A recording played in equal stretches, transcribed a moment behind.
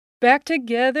Back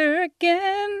together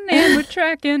again, and we're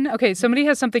tracking. Okay, somebody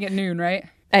has something at noon, right?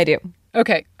 I do.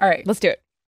 Okay, all right. Let's do it.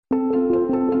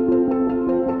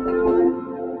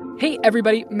 Hey,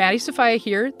 everybody. Maddie Sophia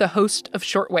here, the host of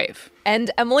Shortwave.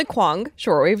 And Emily Kwong,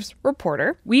 Shortwave's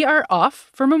reporter. We are off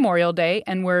for Memorial Day,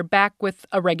 and we're back with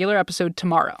a regular episode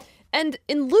tomorrow. And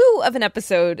in lieu of an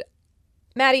episode,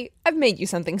 Maddie, I've made you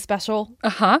something special.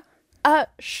 Uh-huh. A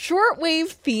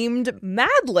Shortwave-themed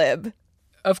Mad Lib.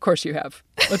 Of course you have.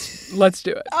 Let's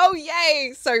do it. Oh,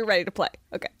 yay! So you're ready to play.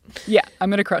 Okay. Yeah, I'm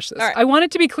going to crush this. All right. I want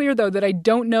it to be clear, though, that I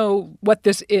don't know what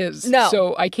this is. No.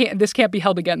 So this can't be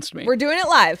held against me. We're doing it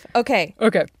live. Okay.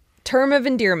 Okay. Term of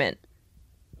endearment.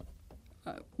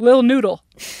 Lil Noodle.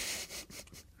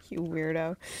 You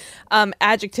weirdo.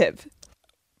 Adjective.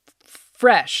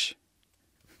 Fresh.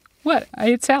 What? I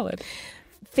ate salad.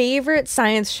 Favorite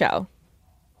science show.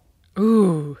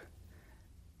 Ooh.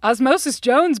 Osmosis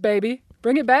Jones, baby.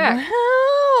 Bring it back.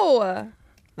 Wow.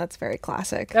 That's very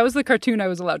classic. That was the cartoon I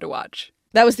was allowed to watch.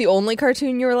 That was the only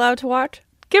cartoon you were allowed to watch?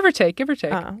 Give or take, give or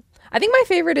take. I think my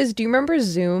favorite is, do you remember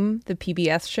Zoom, the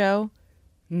PBS show?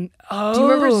 Oh. Do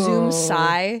you remember Zoom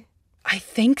Psy? I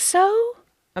think so.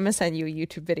 I'm going to send you a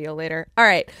YouTube video later. All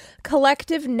right.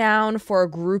 Collective noun for a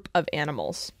group of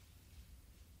animals.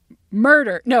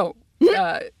 Murder. No.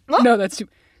 No, that's too...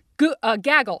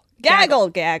 Gaggle.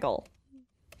 Gaggle.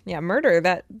 Yeah,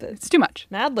 murder. It's too much.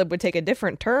 Mad Lib would take a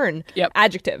different turn. Yep.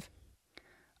 Adjective.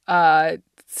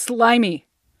 Slimy.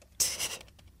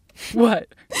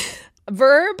 What?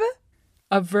 Verb.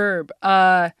 A verb.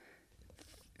 Last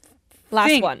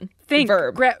think, one. Think.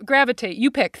 Verb. Gravitate. You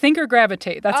pick. Think or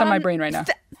gravitate. That's on my brain right now.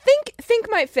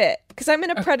 Think might fit, because I'm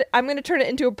gonna turn it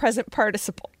into a present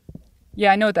participle.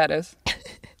 Yeah, I know what that is.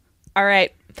 All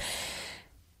right.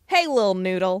 Hey, Lil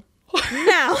Noodle.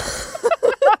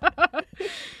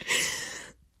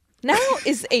 Now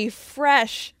is a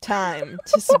fresh time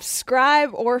to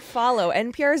subscribe or follow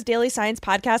NPR's daily science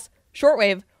podcast,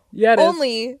 Shortwave. Yeah, it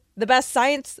Only the best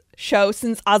science show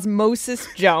since Osmosis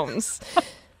Jones.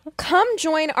 Come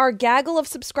join our gaggle of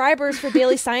subscribers for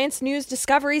daily science news,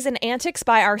 discoveries, and antics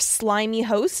by our slimy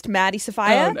host, Maddie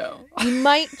Sophia. Oh, no. You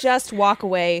might just walk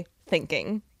away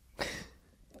thinking.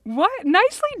 What?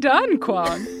 Nicely done,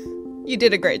 Kwong. You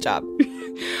did a great job.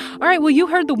 All right, well, you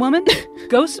heard the woman.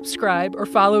 Go subscribe or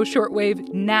follow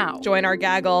Shortwave now. Join our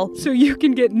gaggle. So you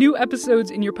can get new episodes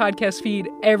in your podcast feed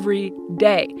every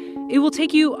day. It will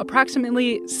take you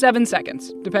approximately 7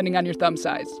 seconds, depending on your thumb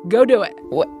size. Go do it.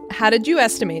 What? How did you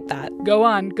estimate that? Go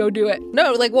on. Go do it.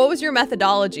 No, what was your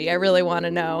methodology? I really want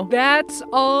to know. That's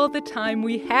all the time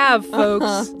we have,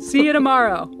 folks. See you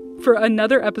tomorrow for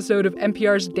another episode of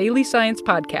NPR's Daily Science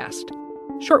Podcast,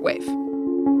 Shortwave.